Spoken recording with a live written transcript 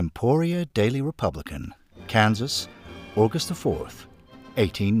Emporia Daily Republican, Kansas, August 4th,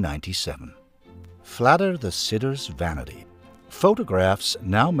 1897. Flatter the sitter's vanity. Photographs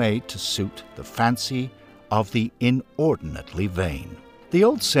now made to suit the fancy of the inordinately vain. The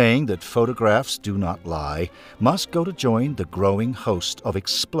old saying that photographs do not lie must go to join the growing host of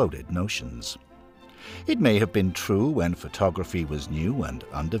exploded notions. It may have been true when photography was new and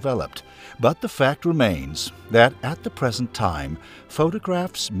undeveloped, but the fact remains that at the present time,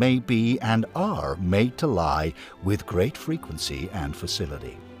 photographs may be and are made to lie with great frequency and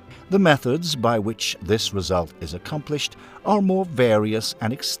facility. The methods by which this result is accomplished are more various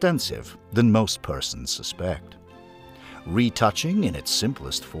and extensive than most persons suspect. Retouching in its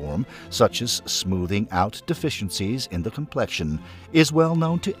simplest form, such as smoothing out deficiencies in the complexion, is well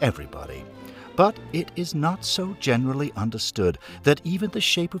known to everybody. But it is not so generally understood that even the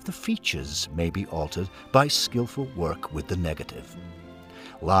shape of the features may be altered by skillful work with the negative.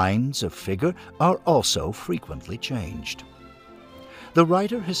 Lines of figure are also frequently changed. The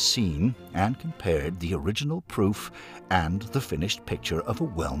writer has seen and compared the original proof and the finished picture of a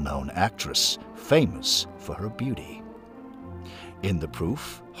well-known actress, famous for her beauty. In the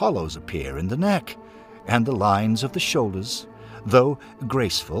proof, hollows appear in the neck, and the lines of the shoulders, though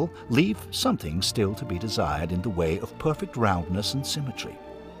graceful, leave something still to be desired in the way of perfect roundness and symmetry.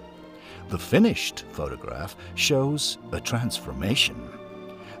 The finished photograph shows a transformation.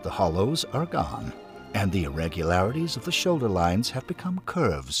 The hollows are gone, and the irregularities of the shoulder lines have become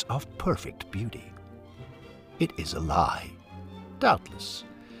curves of perfect beauty. It is a lie, doubtless,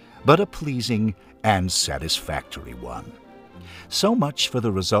 but a pleasing and satisfactory one. So much for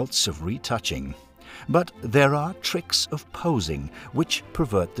the results of retouching. But there are tricks of posing which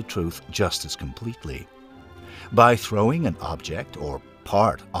pervert the truth just as completely. By throwing an object or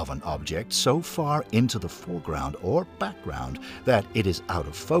part of an object so far into the foreground or background that it is out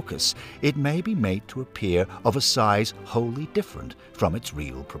of focus, it may be made to appear of a size wholly different from its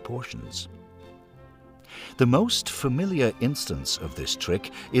real proportions. The most familiar instance of this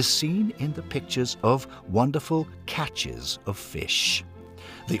trick is seen in the pictures of wonderful catches of fish.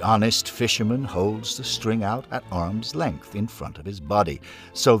 The honest fisherman holds the string out at arm's length in front of his body,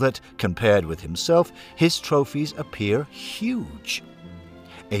 so that, compared with himself, his trophies appear huge.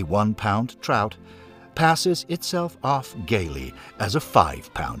 A 1-pound trout passes itself off gaily as a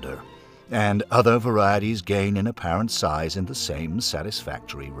 5-pounder, and other varieties gain in apparent size in the same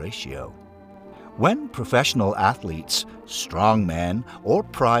satisfactory ratio. When professional athletes, strongmen, or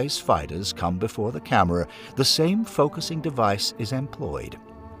prize fighters come before the camera, the same focusing device is employed.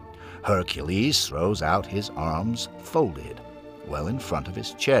 Hercules throws out his arms folded, well in front of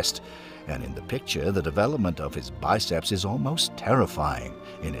his chest, and in the picture the development of his biceps is almost terrifying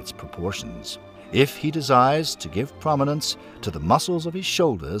in its proportions. If he desires to give prominence to the muscles of his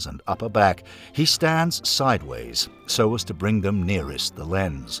shoulders and upper back, he stands sideways so as to bring them nearest the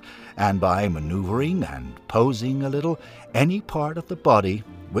lens, and by maneuvering and posing a little, any part of the body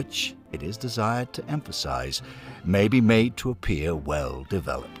which it is desired to emphasize may be made to appear well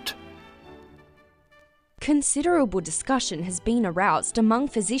developed. Considerable discussion has been aroused among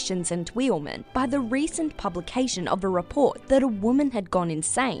physicians and wheelmen by the recent publication of a report that a woman had gone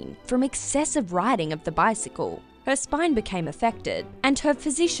insane from excessive riding of the bicycle. Her spine became affected, and her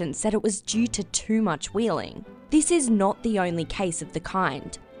physician said it was due to too much wheeling. This is not the only case of the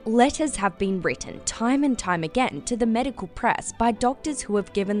kind. Letters have been written time and time again to the medical press by doctors who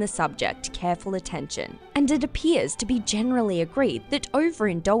have given the subject careful attention, and it appears to be generally agreed that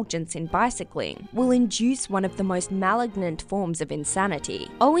overindulgence in bicycling will induce one of the most malignant forms of insanity,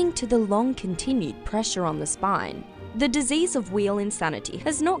 owing to the long-continued pressure on the spine. The disease of wheel insanity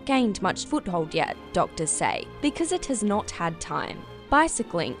has not gained much foothold yet, doctors say, because it has not had time.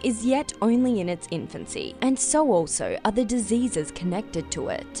 Bicycling is yet only in its infancy, and so also are the diseases connected to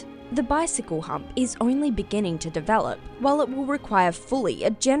it. The bicycle hump is only beginning to develop, while it will require fully a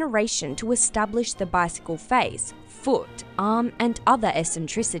generation to establish the bicycle face, foot, arm, and other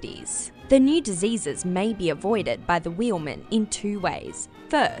eccentricities. The new diseases may be avoided by the wheelman in 2 ways.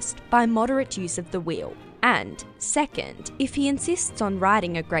 First, by moderate use of the wheel, and second, if he insists on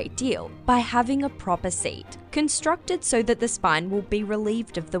riding a great deal, by having a proper seat, constructed so that the spine will be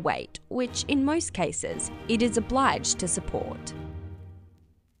relieved of the weight, which in most cases it is obliged to support.